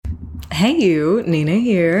Hey you, Nina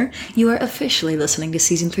here. You are officially listening to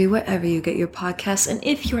Season 3 wherever you get your podcasts, and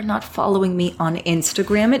if you're not following me on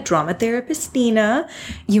Instagram at Drama Therapist Nina,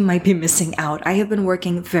 you might be missing out. I have been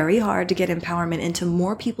working very hard to get empowerment into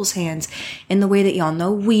more people's hands in the way that y'all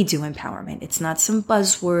know we do empowerment. It's not some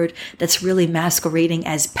buzzword that's really masquerading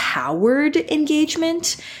as powered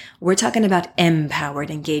engagement. We're talking about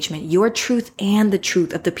empowered engagement, your truth and the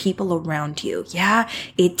truth of the people around you. Yeah,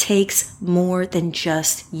 it takes more than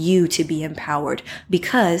just you to be empowered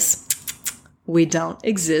because we don't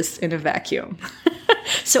exist in a vacuum.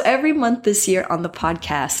 So every month this year on the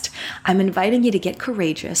podcast, I'm inviting you to get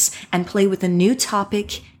courageous and play with a new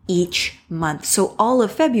topic each month. So all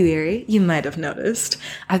of February, you might have noticed,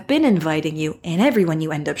 I've been inviting you and everyone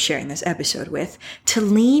you end up sharing this episode with to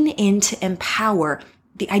lean into empower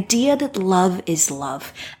the idea that love is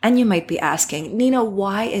love. And you might be asking, Nina,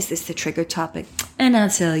 why is this the trigger topic? And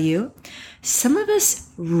I'll tell you, some of us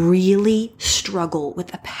really struggle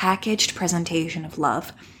with a packaged presentation of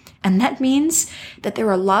love. And that means that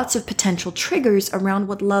there are lots of potential triggers around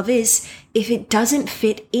what love is if it doesn't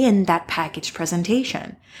fit in that packaged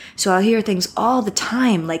presentation. So I'll hear things all the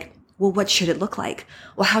time like, well, what should it look like?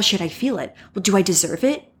 Well, how should I feel it? Well, do I deserve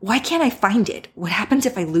it? Why can't I find it? What happens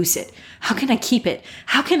if I lose it? How can I keep it?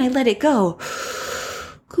 How can I let it go?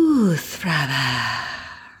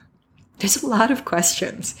 There's a lot of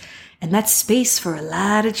questions, and that's space for a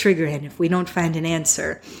lot of triggering if we don't find an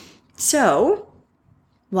answer. So,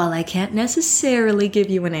 while I can't necessarily give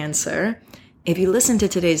you an answer, if you listen to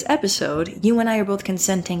today's episode, you and I are both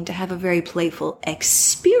consenting to have a very playful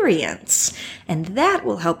experience, and that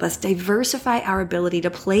will help us diversify our ability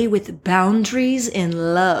to play with boundaries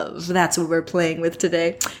in love. That's what we're playing with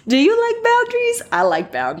today. Do you like boundaries? I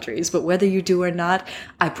like boundaries, but whether you do or not,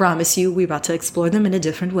 I promise you we're about to explore them in a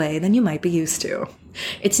different way than you might be used to.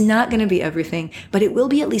 It's not going to be everything, but it will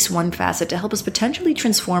be at least one facet to help us potentially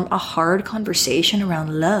transform a hard conversation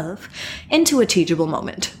around love into a teachable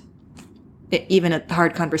moment. Even a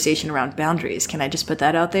hard conversation around boundaries. Can I just put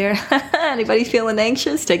that out there? Anybody feeling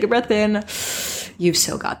anxious? Take a breath in. You've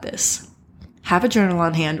so got this. Have a journal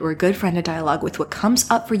on hand or a good friend to dialogue with what comes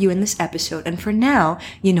up for you in this episode. And for now,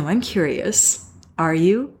 you know I'm curious. Are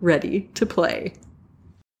you ready to play?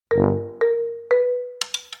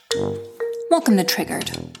 Welcome to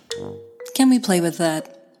Triggered. Can we play with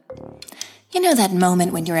that? You know that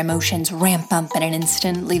moment when your emotions ramp up in an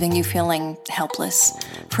instant, leaving you feeling helpless,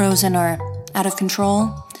 frozen, or out of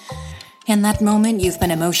control? In that moment, you've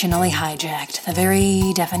been emotionally hijacked, the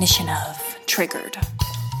very definition of triggered.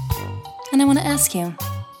 And I want to ask you,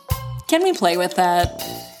 can we play with that?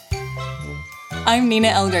 I'm Nina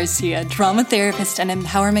L. Garcia, drama therapist and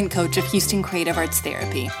empowerment coach of Houston Creative Arts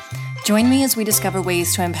Therapy. Join me as we discover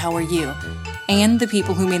ways to empower you and the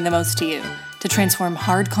people who mean the most to you to transform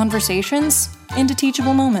hard conversations into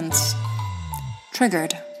teachable moments.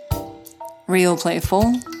 Triggered. Real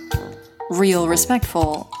playful. Real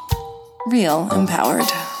respectful. Real empowered.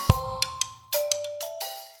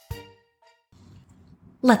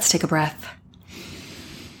 Let's take a breath.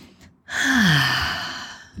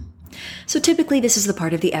 So typically this is the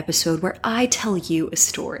part of the episode where I tell you a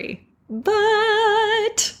story.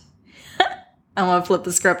 But I want to flip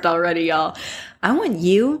the script already, y'all. I want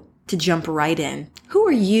you to jump right in. Who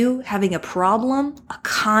are you having a problem, a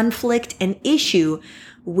conflict, an issue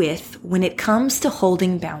with when it comes to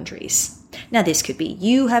holding boundaries? Now, this could be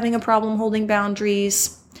you having a problem holding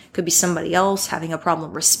boundaries, could be somebody else having a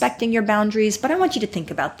problem respecting your boundaries, but I want you to think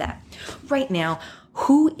about that. Right now,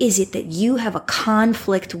 who is it that you have a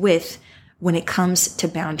conflict with when it comes to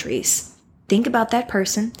boundaries? Think about that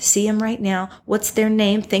person. See them right now. What's their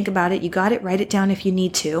name? Think about it. You got it. Write it down if you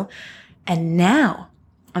need to. And now,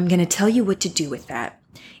 I'm going to tell you what to do with that.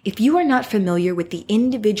 If you are not familiar with the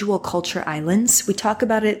individual culture islands, we talk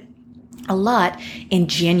about it a lot in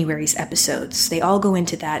January's episodes. They all go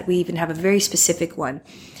into that. We even have a very specific one.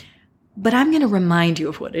 But I'm going to remind you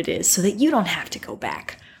of what it is so that you don't have to go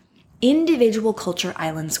back. Individual culture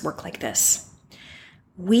islands work like this.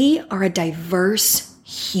 We are a diverse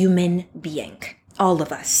human being, all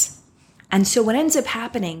of us. And so what ends up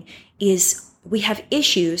happening is we have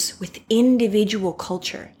issues with individual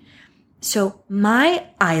culture. So my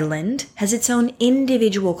island has its own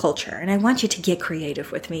individual culture, and I want you to get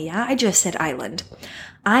creative with me, yeah? I just said island.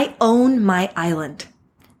 I own my island.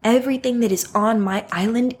 Everything that is on my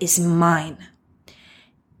island is mine.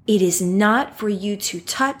 It is not for you to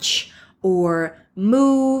touch or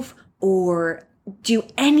move or do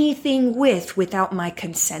anything with without my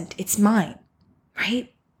consent. It's mine,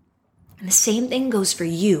 right? And the same thing goes for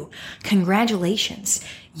you. Congratulations.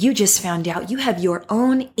 You just found out you have your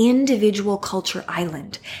own individual culture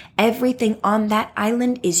island. Everything on that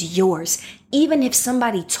island is yours. Even if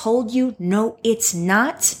somebody told you, no, it's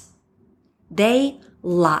not, they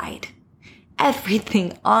lied.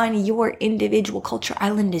 Everything on your individual culture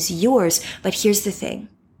island is yours. But here's the thing.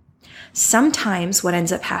 Sometimes what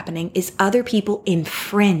ends up happening is other people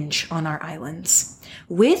infringe on our islands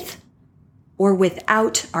with or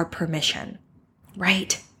without our permission,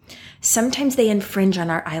 right? Sometimes they infringe on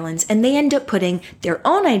our islands and they end up putting their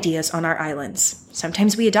own ideas on our islands.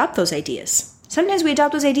 Sometimes we adopt those ideas. Sometimes we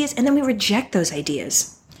adopt those ideas and then we reject those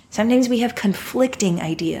ideas. Sometimes we have conflicting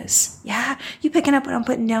ideas. Yeah, you picking up what I'm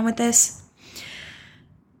putting down with this?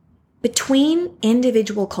 Between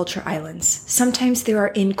individual culture islands, sometimes there are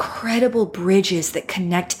incredible bridges that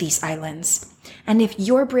connect these islands. And if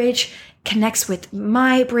your bridge connects with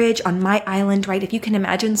my bridge on my island, right? If you can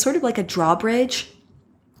imagine sort of like a drawbridge,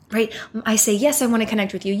 right? I say, yes, I want to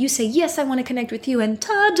connect with you. You say, yes, I want to connect with you. And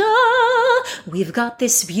ta-da! We've got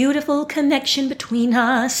this beautiful connection between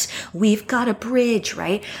us. We've got a bridge,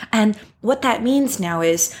 right? And what that means now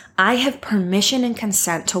is I have permission and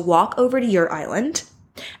consent to walk over to your island.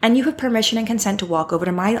 And you have permission and consent to walk over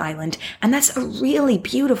to my island. And that's a really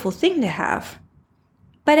beautiful thing to have.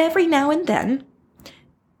 But every now and then,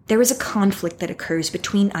 there is a conflict that occurs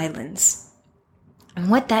between islands. And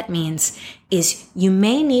what that means is you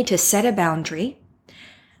may need to set a boundary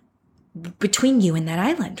between you and that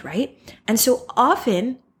island, right? And so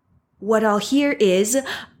often, what I'll hear is,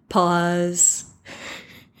 pause,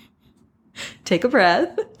 take a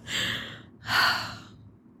breath.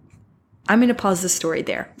 I'm going to pause the story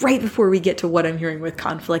there right before we get to what I'm hearing with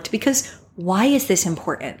conflict, because why is this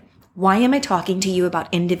important? Why am I talking to you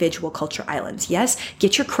about individual culture islands? Yes,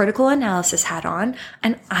 get your critical analysis hat on,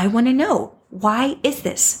 and I want to know, why is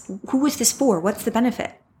this? Who is this for? What's the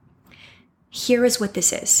benefit? Here is what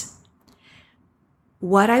this is.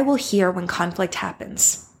 What I will hear when conflict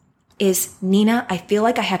happens is, Nina, I feel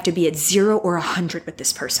like I have to be at 0 or 100 with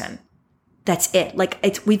this person. That's it. Like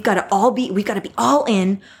we've got to be all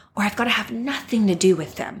in, or I've got to have nothing to do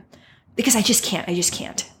with them because I just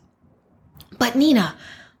can't. But Nina,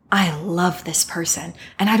 I love this person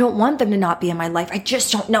and I don't want them to not be in my life. I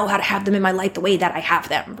just don't know how to have them in my life the way that I have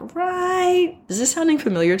them. Right? Is this sounding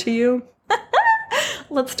familiar to you?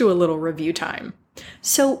 Let's do a little review time.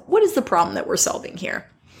 So what is the problem that we're solving here?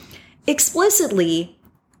 Explicitly,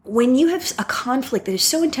 when you have a conflict that is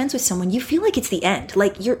so intense with someone, you feel like it's the end.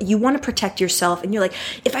 Like you want to protect yourself and you're like,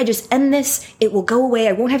 if I just end this, it will go away.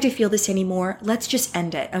 I won't have to feel this anymore. Let's just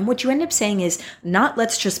end it. And what you end up saying is not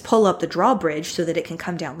let's just pull up the drawbridge so that it can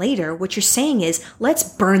come down later. What you're saying is let's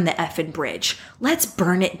burn the effing bridge. Let's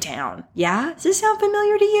burn it down. Yeah? Does this sound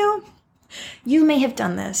familiar to you? You may have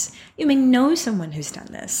done this. You may know someone who's done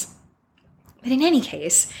this. But in any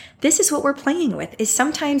case, this is what we're playing with, is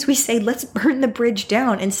sometimes we say, let's burn the bridge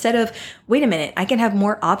down instead of, wait a minute, I can have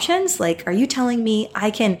more options? Like, are you telling me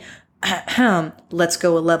I can, let's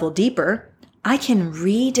go a level deeper. I can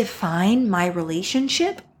redefine my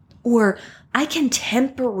relationship, or I can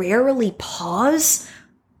temporarily pause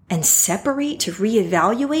and separate to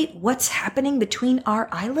reevaluate what's happening between our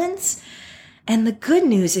islands? And the good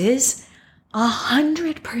news is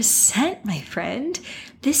 100%, my friend.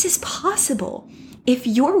 This is possible. If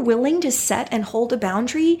you're willing to set and hold a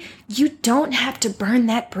boundary, you don't have to burn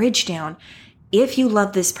that bridge down. If you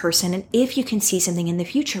love this person and if you can see something in the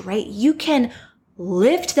future, right, you can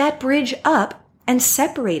lift that bridge up and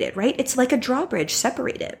separate it, right? It's like a drawbridge,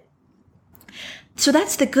 separate it. So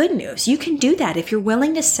that's the good news. You can do that if you're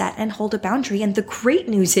willing to set and hold a boundary. And the great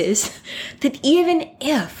news is that even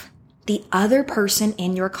if the other person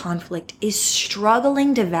in your conflict is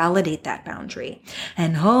struggling to validate that boundary,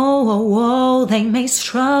 and they may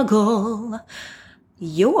struggle,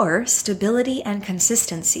 your stability and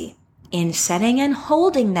consistency in setting and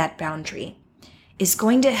holding that boundary is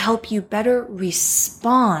going to help you better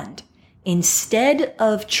respond instead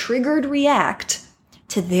of triggered react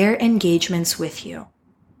to their engagements with you.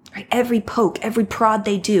 Right? Every poke, every prod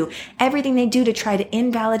they do, everything they do to try to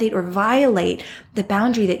invalidate or violate the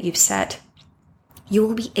boundary that you've set, you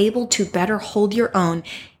will be able to better hold your own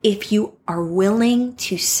if you are willing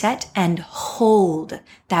to set and hold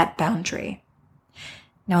that boundary.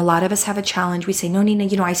 Now, a lot of us have a challenge. We say, no,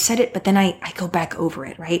 Nina, I said it, but then I go back over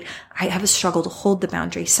it, right? I have a struggle to hold the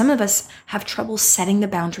boundary. Some of us have trouble setting the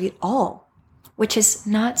boundary at all, which is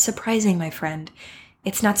not surprising, my friend.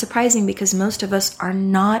 It's not surprising because most of us are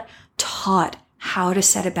not taught how to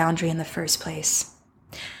set a boundary in the first place.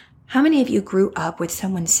 How many of you grew up with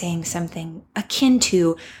someone saying something akin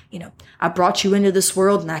to, I brought you into this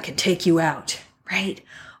world and I can take you out, right?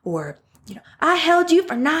 Or, I held you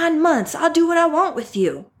for 9 months. I'll do what I want with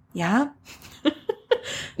you. Yeah?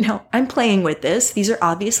 Now, I'm playing with this. These are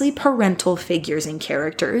obviously parental figures and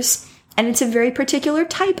characters, and it's a very particular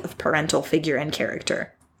type of parental figure and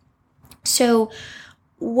character. So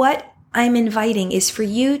what I'm inviting is for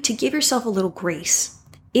you to give yourself a little grace.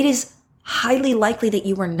 It is highly likely that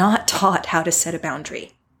you were not taught how to set a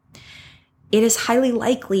boundary. It is highly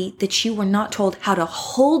likely that you were not told how to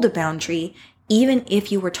hold a boundary, even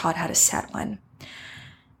if you were taught how to set one.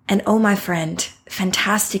 And oh, my friend,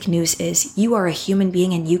 fantastic news is you are a human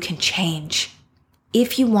being and you can change.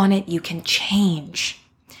 If you want it, you can change.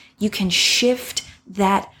 You can shift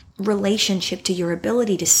that relationship to your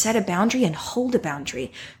ability to set a boundary and hold a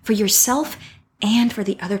boundary for yourself and for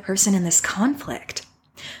the other person in this conflict.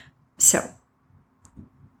 So,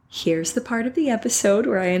 here's the part of the episode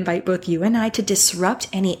where I invite both you and I to disrupt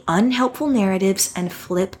any unhelpful narratives and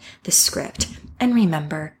flip the script. And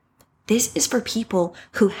remember, this is for people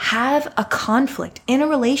who have a conflict in a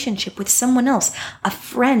relationship with someone else, a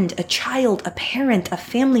friend, a child, a parent, a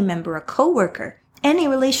family member, a coworker, any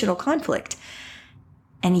relational conflict.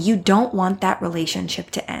 And you don't want that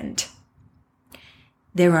relationship to end.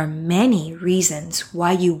 There are many reasons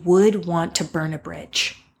why you would want to burn a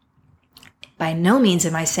bridge. By no means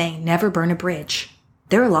am I saying never burn a bridge.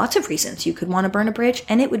 There are lots of reasons you could want to burn a bridge,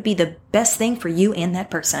 and it would be the best thing for you and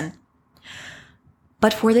that person.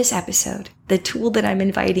 But for this episode, the tool that I'm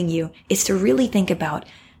inviting you is to really think about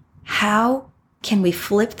how can we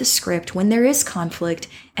flip the script when there is conflict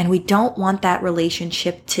and we don't want that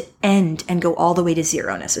relationship to end and go all the way to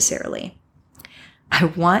zero necessarily. I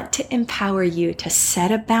want to empower you to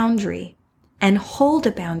set a boundary and hold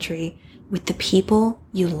a boundary with the people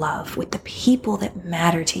you love, with the people that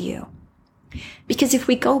matter to you. Because if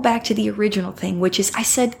we go back to the original thing, which is I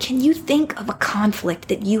said, can you think of a conflict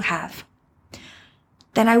that you have?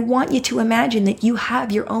 Then I want you to imagine that you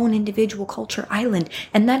have your own individual culture island,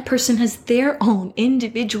 and that person has their own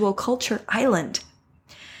individual culture island.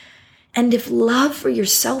 And if love for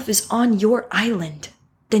yourself is on your island,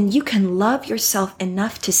 then you can love yourself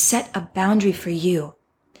enough to set a boundary for you.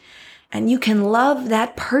 And you can love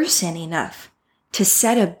that person enough to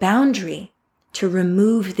set a boundary to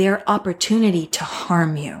remove their opportunity to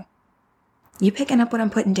harm you. You picking up what I'm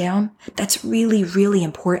putting down? That's really, really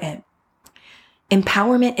important.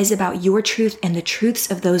 Empowerment is about your truth and the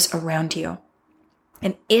truths of those around you.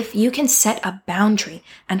 And if you can set a boundary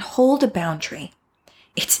and hold a boundary,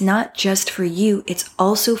 it's not just for you, it's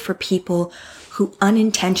also for people who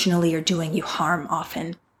unintentionally are doing you harm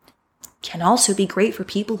often. Can also be great for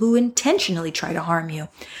people who intentionally try to harm you.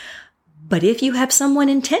 But if you have someone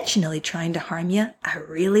intentionally trying to harm you, I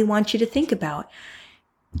really want you to think about,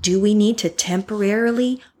 do we need to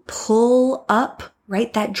temporarily pull up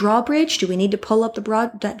that drawbridge? Do we need to pull up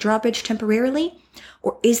that drawbridge temporarily?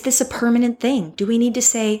 Or is this a permanent thing? Do we need to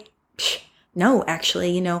say, no,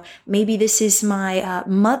 actually, maybe this is my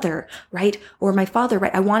mother, right? Or my father,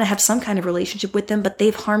 right? I want to have some kind of relationship with them, but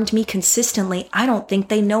they've harmed me consistently. I don't think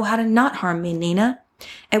they know how to not harm me, Nina.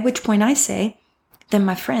 At which point I say, then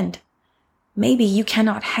my friend, maybe you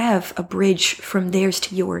cannot have a bridge from theirs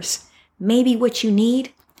to yours. Maybe what you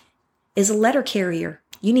need is a letter carrier.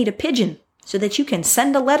 You need a pigeon, so that you can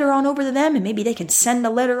send a letter on over to them and maybe they can send a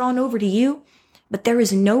letter on over to you. But there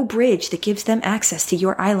is no bridge that gives them access to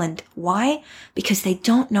your island. Why? Because they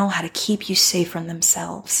don't know how to keep you safe from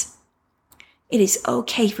themselves. It is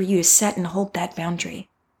okay for you to set and hold that boundary.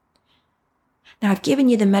 Now, I've given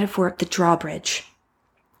you the metaphor of the drawbridge.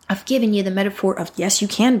 I've given you the metaphor of, yes, you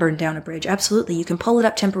can burn down a bridge. Absolutely. You can pull it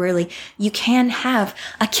up temporarily. You can have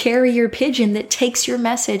a carrier pigeon that takes your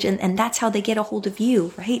message and that's how they get a hold of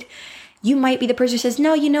you, right? You might be the person who says,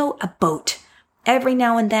 no, a boat. Every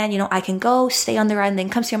now and then, I can go stay on their island, then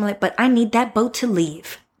come see them, but I need that boat to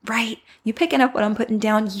leave, right? You picking up what I'm putting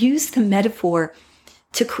down? Use the metaphor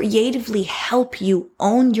to creatively help you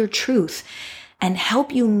own your truth and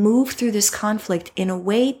help you move through this conflict in a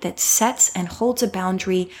way that sets and holds a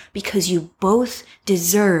boundary because you both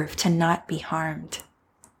deserve to not be harmed.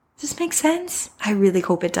 Does this make sense? I really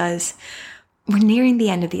hope it does. We're nearing the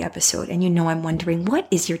end of the episode, and I'm wondering, what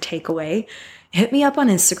is your takeaway? Hit me up on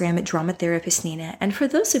Instagram at Drama Therapist Nina. And for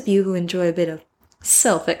those of you who enjoy a bit of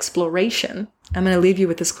self-exploration, I'm going to leave you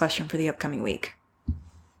with this question for the upcoming week.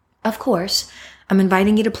 Of course, I'm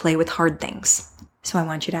inviting you to play with hard things. So I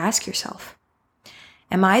want you to ask yourself,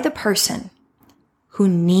 am I the person who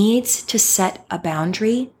needs to set a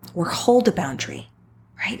boundary or hold a boundary?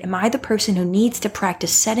 Right? Am I the person who needs to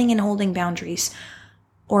practice setting and holding boundaries?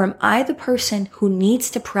 Or am I the person who needs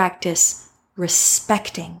to practice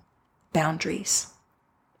respecting boundaries?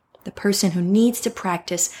 the person who needs to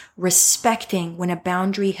practice respecting when a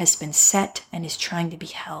boundary has been set and is trying to be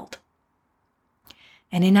held.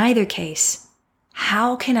 And in either case,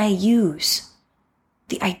 how can I use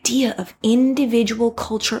the idea of individual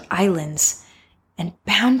culture islands and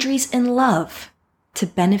boundaries in love to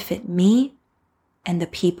benefit me and the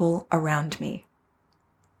people around me?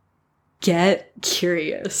 Get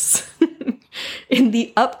curious. In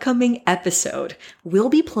the upcoming episode, we'll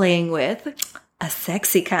be playing with a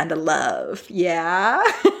sexy kind of love. Yeah.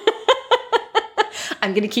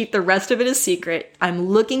 I'm going to keep the rest of it a secret. I'm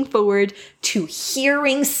looking forward to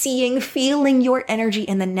hearing, seeing, feeling your energy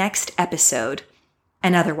in the next episode.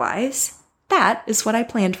 And otherwise, that is what I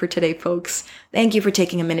planned for today, folks. Thank you for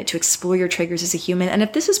taking a minute to explore your triggers as a human. And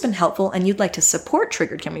if this has been helpful and you'd like to support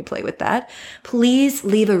Triggered Can We Play With That, please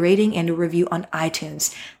leave a rating and a review on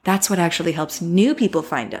iTunes. That's what actually helps new people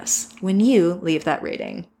find us, when you leave that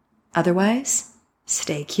rating. Otherwise,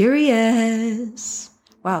 stay curious.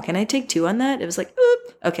 Wow, can I take 2 on that? It was like,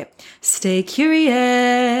 oop. Okay. Stay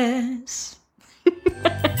curious.